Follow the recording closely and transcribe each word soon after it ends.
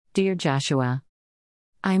Dear Joshua,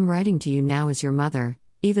 I am writing to you now as your mother,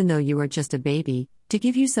 even though you are just a baby, to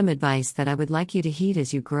give you some advice that I would like you to heed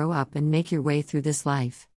as you grow up and make your way through this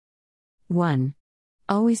life. 1.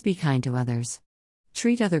 Always be kind to others.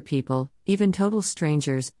 Treat other people, even total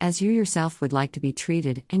strangers, as you yourself would like to be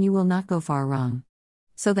treated, and you will not go far wrong.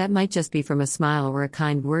 So that might just be from a smile or a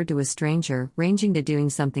kind word to a stranger, ranging to doing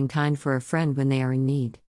something kind for a friend when they are in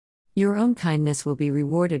need. Your own kindness will be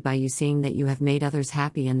rewarded by you seeing that you have made others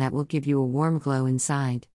happy, and that will give you a warm glow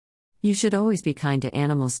inside. You should always be kind to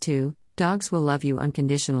animals too. Dogs will love you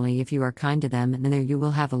unconditionally if you are kind to them, and there you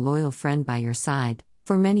will have a loyal friend by your side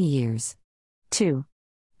for many years. 2.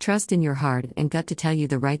 Trust in your heart and gut to tell you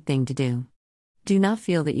the right thing to do. Do not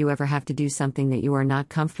feel that you ever have to do something that you are not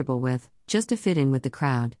comfortable with, just to fit in with the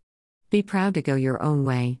crowd. Be proud to go your own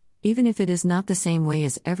way, even if it is not the same way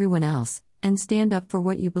as everyone else, and stand up for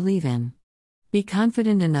what you believe in. Be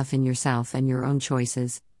confident enough in yourself and your own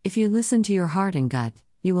choices. If you listen to your heart and gut,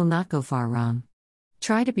 you will not go far wrong.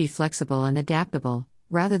 Try to be flexible and adaptable,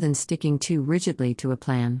 rather than sticking too rigidly to a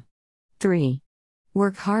plan. 3.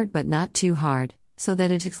 Work hard but not too hard, so that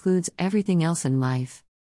it excludes everything else in life.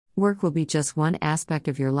 Work will be just one aspect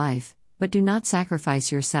of your life, but do not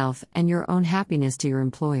sacrifice yourself and your own happiness to your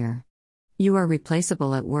employer. You are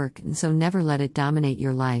replaceable at work, and so never let it dominate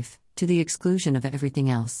your life, to the exclusion of everything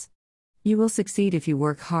else. You will succeed if you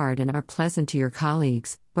work hard and are pleasant to your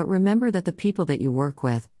colleagues, but remember that the people that you work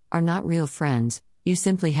with are not real friends, you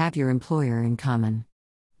simply have your employer in common.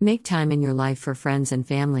 Make time in your life for friends and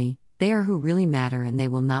family, they are who really matter and they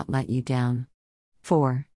will not let you down.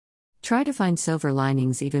 4. Try to find silver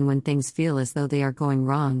linings even when things feel as though they are going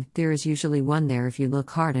wrong. There is usually one there if you look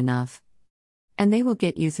hard enough. And they will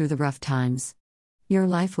get you through the rough times. Your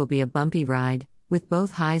life will be a bumpy ride, with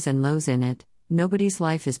both highs and lows in it. Nobody's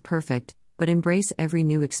life is perfect, but embrace every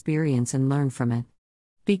new experience and learn from it.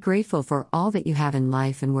 Be grateful for all that you have in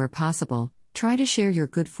life, and where possible, try to share your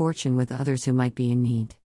good fortune with others who might be in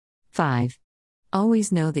need. 5.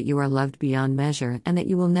 Always know that you are loved beyond measure and that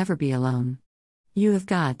you will never be alone. You have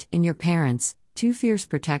got, in your parents, 2 fierce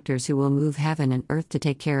protectors who will move heaven and earth to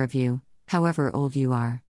take care of you, however old you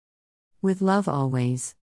are. With love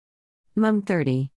always. Mum 30.